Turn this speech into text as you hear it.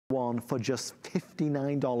one for just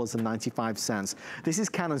 $59.95. This is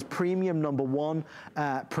Canon's premium #1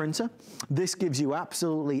 printer. This gives you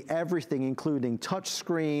absolutely everything, including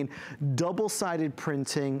touchscreen, double-sided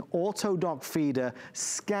printing, auto dock feeder,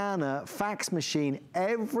 scanner, fax machine,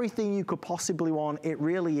 everything you could possibly want. It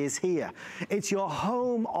really is here. It's your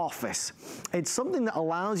home office. It's something that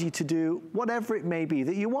allows you to do whatever it may be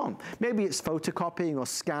that you want. Maybe it's photocopying or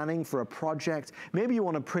scanning for a project. Maybe you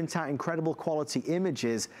want to print out incredible quality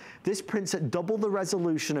images. This prints at double the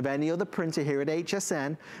resolution of any other printer here at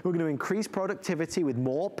HSN. We're going to increase productivity with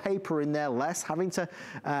more paper in there, less having to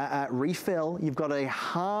refill. You've got a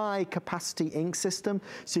high capacity ink system,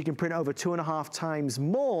 so you can print over 2.5 times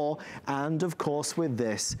more. And of course with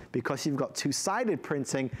this, because you've got two-sided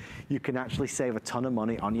printing, you can actually save a ton of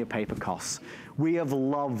money on your paper costs. We have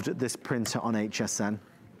loved this printer on HSN.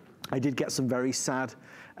 I did get some very sad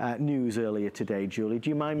news earlier today, Julie. Do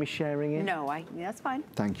you mind me sharing it? No, that's fine.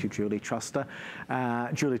 Thank you, Julie Truster.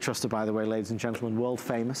 Julie Truster, by the way, ladies and gentlemen, world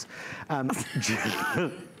famous.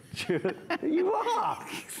 You are!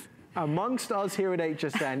 Amongst us here at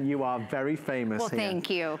HSN, you are very famous. Well, thank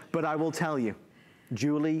you. But I will tell you,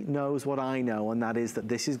 Julie knows what I know, and that is that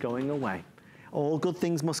this is going away. All good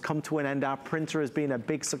things must come to an end. Our printer has been a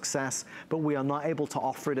big success, but we are not able to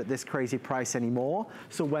offer it at this crazy price anymore.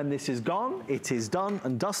 So when this is gone, it is done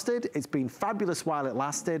and dusted. It's been fabulous while it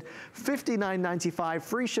lasted. $59.95,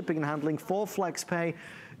 free shipping and handling, 4 flex pay.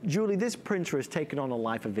 Julie, this printer has taken on a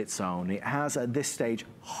life of its own. It has, at this stage,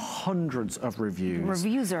 hundreds of reviews.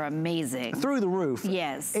 Reviews are amazing. Through the roof.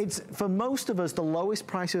 Yes. It's, for most of us, the lowest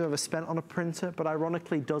price we've ever spent on a printer, but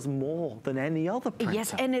ironically does more than any other printer.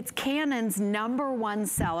 Yes, and it's Canon's #1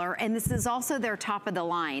 seller, and this is also their top of the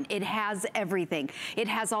line. It has everything. It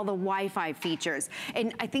has all the Wi-Fi features,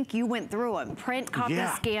 and I think you went through them. Print, copy,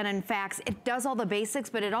 scan, and fax. It does all the basics,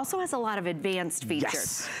 but it also has a lot of advanced features.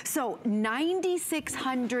 Yes. So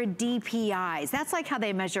 9,600 DPIs. That's like how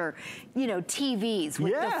they measure, you know, TVs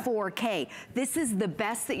with the 4K. This is the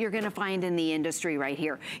best that you're gonna find in the industry right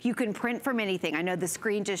here. You can print from anything. I know the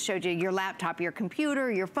screen just showed you your laptop, your computer,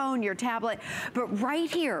 your phone, your tablet, but right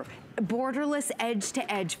here, borderless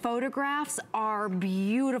edge-to-edge photographs are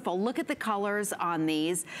beautiful. Look at the colors on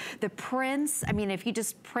these. The prints, I mean, if you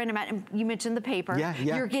just print them out, and you mentioned the paper,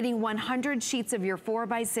 you're getting 100 sheets of your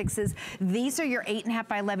 4x6s. These are your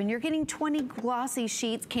 8.5x11. You're getting 20 glossy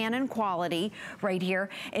sheets, Canon quality right here.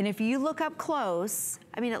 And if you look up close,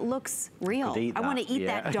 I mean, it looks real. I want to eat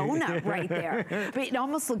that donut right there. But it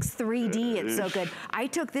almost looks 3D. It's so good. I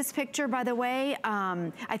took this picture, by the way.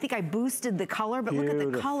 I think I boosted the color, but look at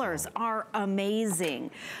the colors are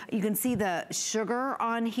amazing. You can see the sugar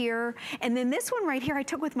on here. And then this one right here, I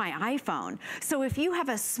took with my iPhone. So if you have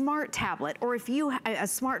a smart tablet, or if you have a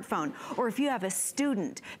smartphone, or if you have a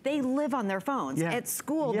student, they live on their phones. At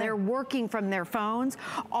school, they're working from their phones.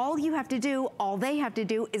 All they have to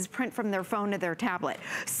do is print from their phone to their tablet.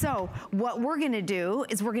 So what we're gonna do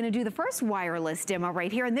is we're gonna do the first wireless demo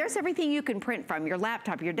right here, and there's everything you can print from: your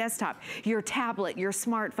laptop, your desktop, your tablet, your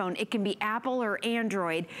smartphone. It can be Apple or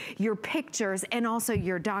Android, your pictures, and also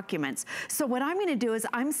your documents. So what I'm gonna do is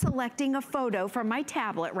I'm selecting a photo from my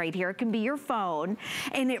tablet right here. It can be your phone,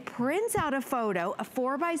 and it prints out a photo, a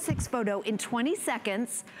 4x6 photo in 20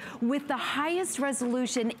 seconds with the highest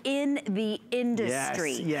resolution in the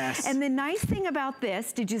industry. Yes. And the nice thing about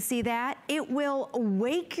this, did you see that? It will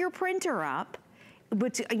wake your printer up,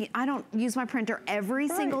 which I don't use my printer every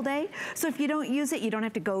single day. So if you don't use it, you don't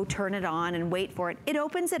have to go turn it on and wait for it. It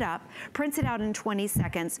opens it up, prints it out in 20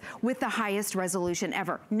 seconds with the highest resolution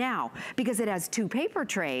ever. Now, because it has 2 paper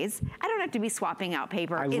trays, I don't have to be swapping out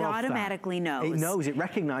paper. It automatically knows. It knows, it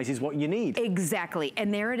recognizes what you need. Exactly,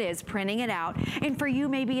 and there it is, printing it out. And for you,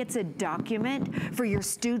 maybe it's a document. For your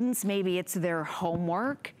students, maybe it's their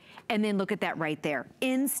homework. And then look at that right there,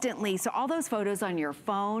 instantly. So all those photos on your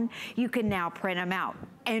phone, you can now print them out.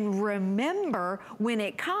 And remember, when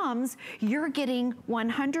it comes, you're getting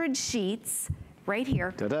 100 sheets right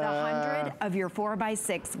here, the 100 of your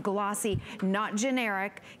 4x6 glossy, not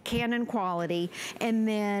generic, Canon quality, and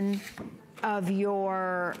then of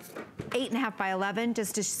your 8.5x11,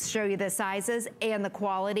 just to show you the sizes and the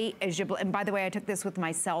quality. And by the way, I took this with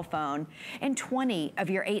my cell phone, and 20 of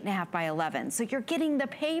your 8.5x11. So you're getting the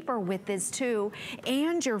paper with this too,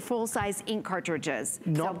 and your full-size ink cartridges.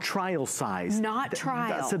 Not trial size. Not trial.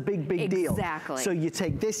 That's a big, big deal. Exactly. So you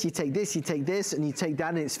take this, you take this, you take this, and you take that,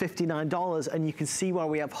 and it's $59, and you can see why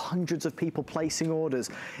we have hundreds of people placing orders.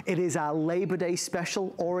 It is our Labor Day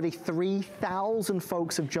special. Already 3,000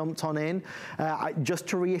 folks have jumped on in. Just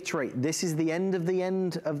to reiterate, this is the end of the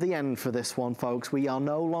end of the end for this one, folks. We are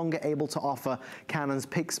no longer able to offer Canon's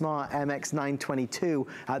PIXMA MX922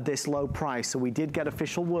 at this low price. So we did get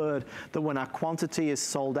official word that when our quantity is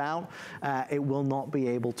sold out, it will not be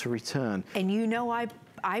able to return. And you know,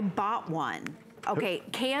 I bought one. Okay,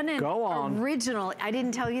 Canon originally, I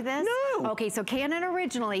didn't tell you this? No. Okay, so Canon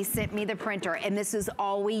originally sent me the printer, and this is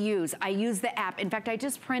all we use. I use the app. In fact, I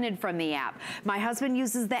just printed from the app. My husband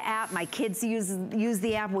uses the app. My kids use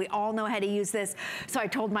the app. We all know how to use this. So I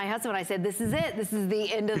told my husband, I said, this is it. This is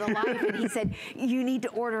the end of the life. And he said, you need to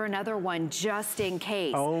order another one just in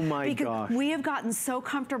case. Oh my gosh. Because we have gotten so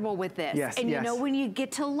comfortable with this. Yes, and you know, when you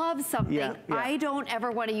get to love something, I don't ever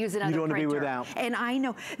want to use another printer. You don't want to be without. And I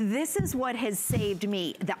know, this is what has saved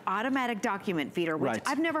me, the automatic document feeder, which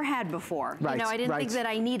I've never had before. You know, I didn't think that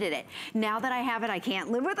I needed it. Now that I have it, I can't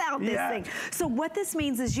live without this thing. So what this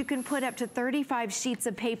means is you can put up to 35 sheets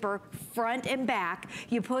of paper, front and back.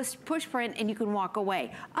 You push print and you can walk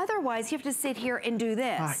away. Otherwise, you have to sit here and do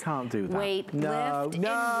this. I can't do that. Wait, lift and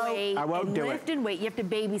wait, I won't do lift it. and wait. You have to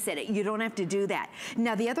babysit it. You don't have to do that.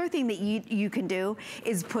 Now, the other thing that you can do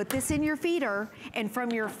is put this in your feeder, and from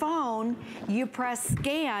your phone, you press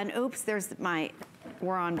scan. Oops, there's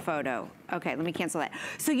we're on photo. Okay, let me cancel that.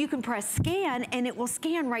 So you can press scan and it will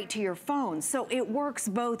scan right to your phone. So it works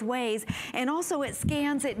both ways. And also it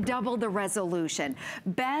scans at double the resolution.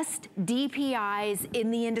 Best DPIs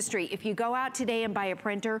in the industry. If you go out today and buy a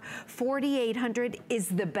printer, 4800 is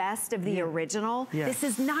the best of the original. This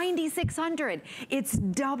is 9600. It's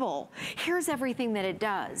double. Here's everything that it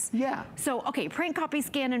does. So, okay, print, copy,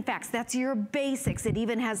 scan, and fax. That's your basics. It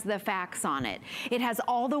even has the fax on it. It has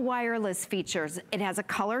all the wireless features. It has a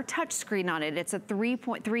color touchscreen on it. It's a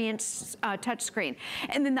 3.3-inch touchscreen.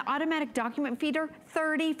 And then the automatic document feeder,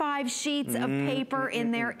 35 sheets of paper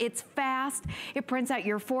in there. It's fast. It prints out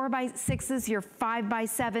your 4x6s, your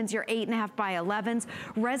 5x7s, your 8.5x11s.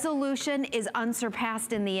 Resolution is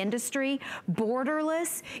unsurpassed in the industry.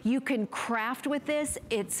 Borderless. You can craft with this.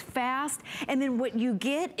 It's fast. And then what you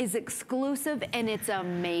get is exclusive, and it's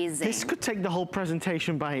amazing. This could take the whole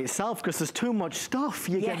presentation by itself because there's too much stuff.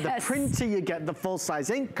 You get the printer, you get the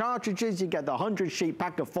full-size ink cartridges, you get the 100-sheet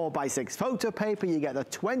pack of 4x6 photo paper, you get the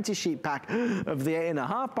 20-sheet pack of the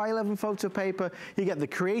 8.5x11 photo paper, you get the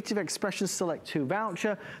Creative Expression Select 2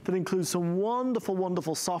 voucher that includes some wonderful,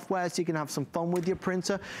 wonderful software so you can have some fun with your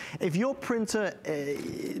printer. If your printer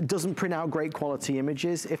doesn't print out great quality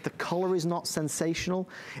images, if the color is not sensational,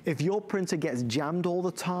 if your printer gets jammed all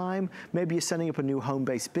the time, maybe you're setting up a new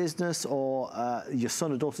home-based business or your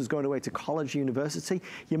son or daughter's going away to college, university,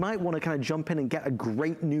 you might want to kind of jump in and get a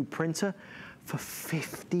great new printer for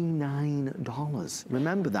 $59.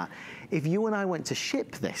 Remember that. If you and I went to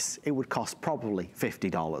ship this, it would cost probably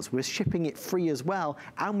 $50. We're shipping it free as well,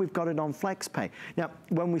 and we've got it on FlexPay. Now,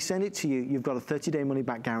 when we send it to you, you've got a 30-day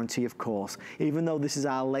money-back guarantee, of course. Even though this is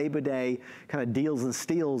our Labor Day kind of deals and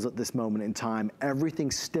steals at this moment in time,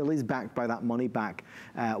 everything still is backed by that money-back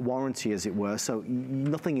warranty, as it were, so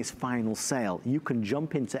nothing is final sale. You can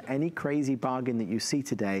jump into any crazy bargain that you see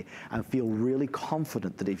today and feel really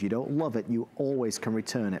confident that if you don't love it, you always can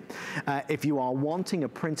return it. If you are wanting a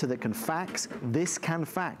printer that can fax, this can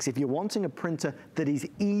fax. If you're wanting a printer that is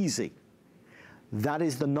easy, that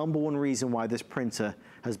is the #1 reason why this printer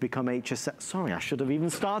has become HSN. Sorry, I should have even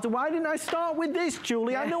started. Why didn't I start with this,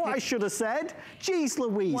 Julie? I know what I should have said. Jeez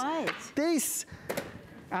Louise. What? This,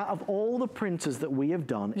 out of all the printers that we have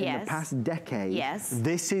done in the past decade,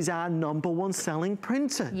 this is our #1 selling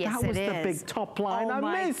printer. That was the big top line.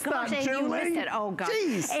 I missed that, Julie. You missed it. Oh, gosh.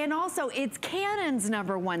 Jeez. And also, it's Canon's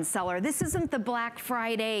 #1 seller. This isn't the Black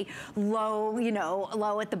Friday low, you know,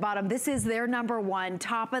 low at the bottom. This is their #1,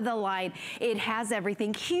 top of the line. It has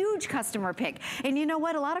everything. Huge customer pick. And you know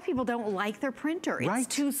what? A lot of people don't like their printer. It's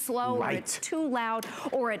too slow, or it's too loud,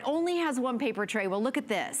 or it only has one paper tray. Well, look at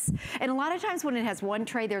this. And a lot of times when it has one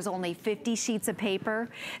tray, there's only 50 sheets of paper.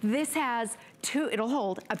 This has it'll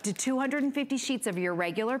hold up to 250 sheets of your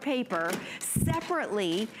regular paper.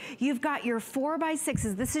 Separately, you've got your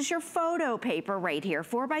 4x6s. This is your photo paper right here,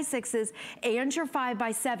 4x6s, and your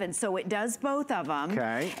 5x7. So it does both of them.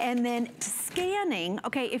 Okay. And then scanning,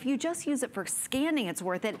 okay, if you just use it for scanning, it's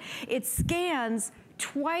worth it. It scans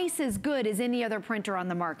twice as good as any other printer on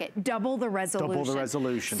the market. Double the resolution. Double the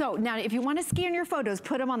resolution. So now if you want to scan your photos,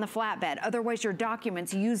 put them on the flatbed. Otherwise your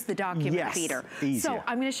documents, use the document feeder. Easier. So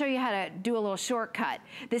I'm going to show you how to do a little shortcut.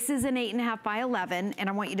 This is an 8.5x11 and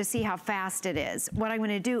I want you to see how fast it is. What I'm going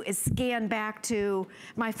to do is scan back to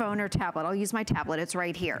my phone or tablet. I'll use my tablet, it's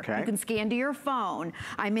right here. Okay. You can scan to your phone.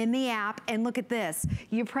 I'm in the app and look at this.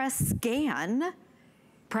 You press scan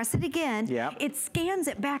press it again, it scans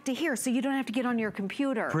it back to here so you don't have to get on your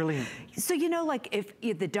computer. Brilliant. So you know, like if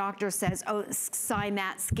the doctor says, oh, sign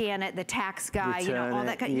that, scan it, the tax guy, Return you know, all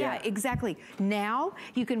that kind of, yeah, exactly. Now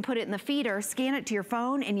you can put it in the feeder, scan it to your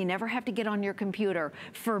phone, and you never have to get on your computer.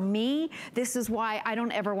 For me, this is why I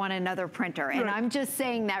don't ever want another printer. And I'm just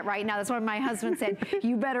saying that right now. That's why my husband said,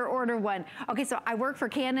 you better order one. Okay, so I work for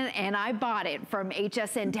Canon and I bought it from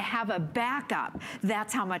HSN to have a backup.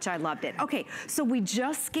 That's how much I loved it. Okay, so we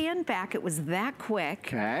just scanned back. It was that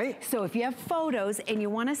quick. Okay. So if you have photos and you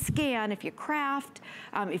want to scan, if you craft,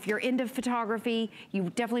 if you're into photography,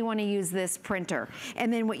 you definitely want to use this printer.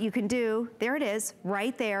 And then what you can do, there it is,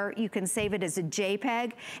 right there. You can save it as a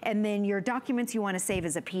JPEG, and then your documents you want to save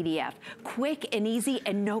as a PDF. Quick and easy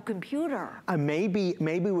and no computer. And maybe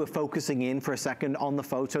we're focusing in for a second on the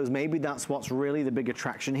photos. Maybe that's what's really the big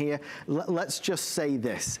attraction here. Let's just say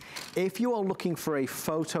this. If you are looking for a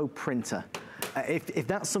photo printer, if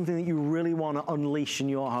that's something that you really want to unleash in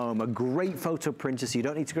your home, a great photo printer so you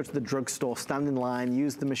don't need to go to the drugstore, stand in line,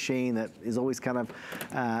 use the machine that is always kind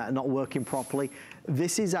of not working properly,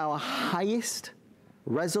 this is our highest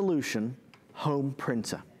resolution home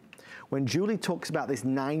printer. When Julie talks about this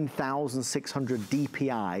 9,600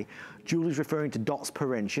 DPI, Julie's referring to dots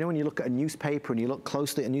per inch. You know, when you look at a newspaper and you look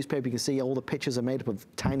closely at a newspaper, you can see all the pictures are made up of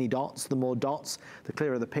tiny dots. The more dots, the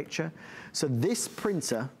clearer the picture. So this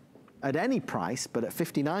printer, at any price, but at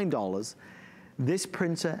 $59, this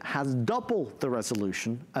printer has double the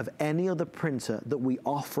resolution of any other printer that we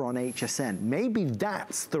offer on HSN. Maybe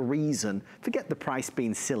that's the reason, forget the price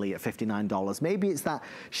being silly at $59, maybe it's that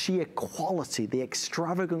sheer quality, the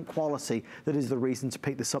extravagant quality that is the reason to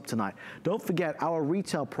pick this up tonight. Don't forget, our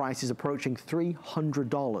retail price is approaching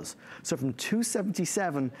 $300. So from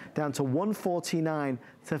 $277 down to $149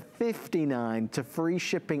 to $59 to free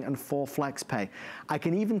shipping and 4 flex pay. I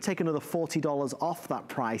can even take another $40 off that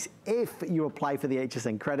price if you apply for the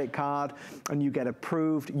HSN credit card and you get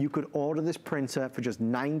approved. You could order this printer for just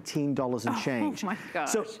 $19 and change. Oh my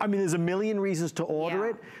gosh. So, I mean, there's a million reasons to order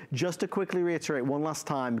it. Just to quickly reiterate one last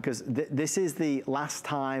time, because this is the last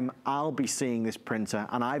time I'll be seeing this printer,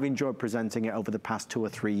 and I've enjoyed presenting it over the past 2 or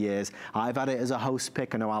 3 years. I've had it as a host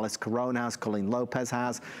pick. I know Alice Caron has, Colleen Lopez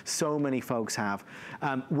has, so many folks have.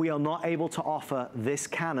 We are not able to offer this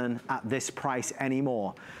Canon at this price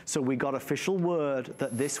anymore. So we got official word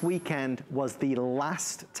that this weekend was the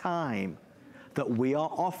last time that we are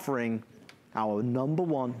offering our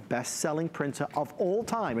 #1 best-selling printer of all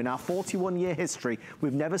time. In our 41-year history,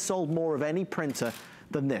 we've never sold more of any printer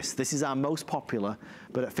than this. This is our most popular,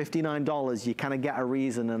 but at $59, you kind of get a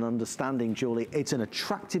reason and understanding, Julie. It's an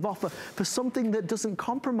attractive offer for something that doesn't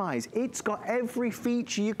compromise. It's got every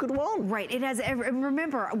feature you could want. Right, it has every, and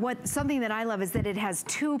remember, something that I love is that it has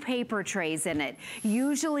 2 paper trays in it.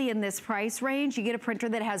 Usually in this price range, you get a printer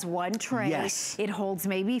that has 1 tray. Yes. It holds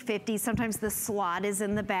maybe 50, sometimes the slot is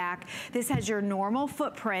in the back. This has your normal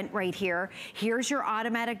footprint right here. Here's your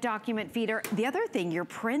automatic document feeder. The other thing, your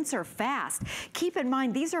prints are fast. Keep in mind,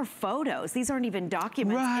 these are photos. These aren't even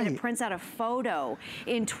documents. Right. And it prints out a photo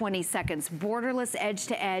in 20 seconds. Borderless edge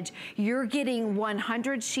to edge. You're getting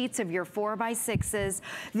 100 sheets of your 4x6s.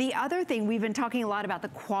 The other thing, we've been talking a lot about the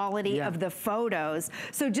quality of the photos.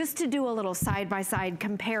 So just to do a little side-by-side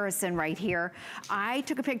comparison right here, I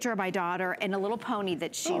took a picture of my daughter and a little pony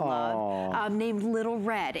that she loved named Little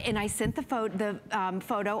Red. And I sent the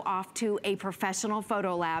photo off to a professional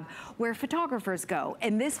photo lab where photographers go.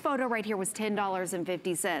 And this photo right here was $10.50.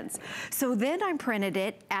 So then I printed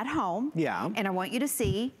it at home. Yeah. And I want you to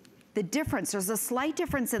see the difference. There's a slight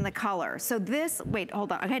difference in the color. So this, wait,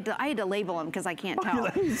 hold on. I had to label them because I can't tell.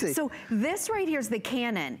 So this right here is the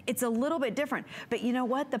Canon. It's a little bit different. But you know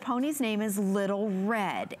what? The pony's name is Little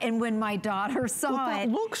Red. And when my daughter saw it. That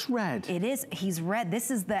looks red. It is. He's red. This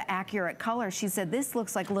is the accurate color. She said, this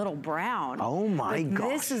looks like Little Brown. Oh my gosh.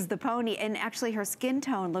 This is the pony. And actually her skin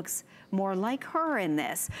tone looks more like her in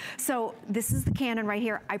this. So this is the Canon right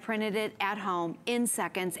here. I printed it at home in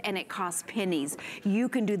seconds and it costs pennies. You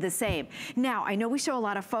can do the same. Now, I know we show a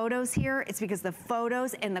lot of photos here. It's because the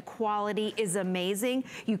photos and the quality is amazing.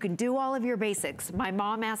 You can do all of your basics. My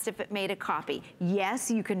mom asked if it made a copy.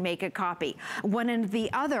 Yes, you can make a copy. One of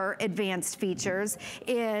the other advanced features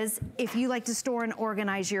is if you like to store and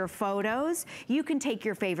organize your photos, you can take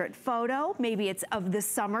your favorite photo, maybe it's of the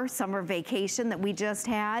summer vacation that we just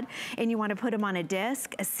had, and you want to put them on a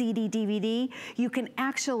disc, a CD, DVD, you can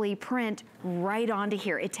actually print right onto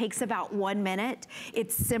here. It takes about 1 minute.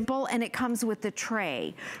 It's simple and it comes with the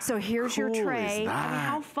tray. So here's your tray.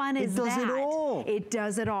 How fun is that? It does it all. It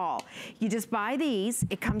does it all. You just buy these,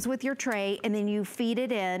 it comes with your tray, and then you feed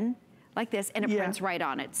it in like this, and it prints right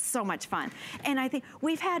on it. So much fun. And I think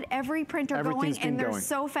we've had every printer going, and they're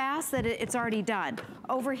so fast that it's already done.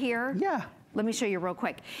 Over here, let me show you real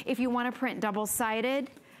quick. If you want to print double-sided,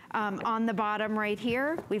 on the bottom right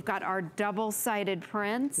here, we've got our double-sided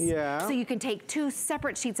prints. So you can take 2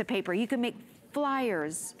 separate sheets of paper. You can make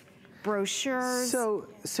flyers, brochures. So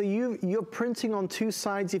you're printing on 2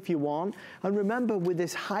 sides if you want. And remember, with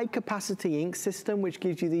this high capacity ink system, which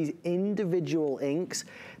gives you these individual inks,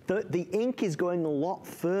 the ink is going a lot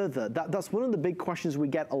further. That's one of the big questions we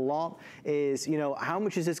get a lot is, you know, how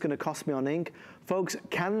much is this going to cost me on ink? Folks,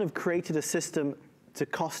 Canon have created a system to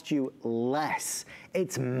cost you less.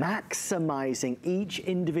 It's maximizing each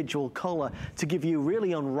individual color to give you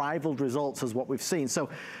really unrivaled results as what we've seen. So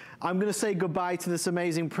I'm gonna say goodbye to this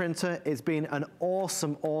amazing printer. It's been an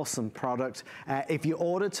awesome, awesome product. If you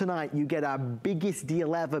order tonight, you get our biggest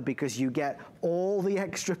deal ever because you get all the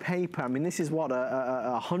extra paper. I mean, this is what,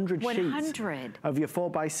 100 sheets of your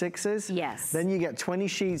 4x6s? Yes. Then you get 20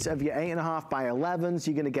 sheets of your 8.5 by 11s.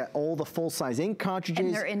 You're gonna get all the full-size ink cartridges.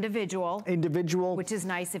 And they're individual. Individual. Which is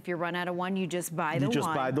nice. If you run out of one, you just buy the one. You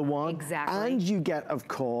just buy the one. Exactly. And you get, of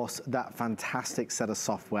course, that fantastic set of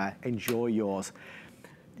software. Enjoy yours.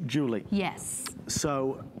 Julie. Yes.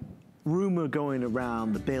 So, rumor going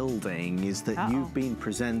around the building is that you've been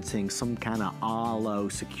presenting some kind of Arlo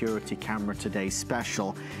security camera today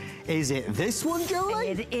special. Is it this one, Julie?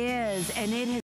 It is, and it has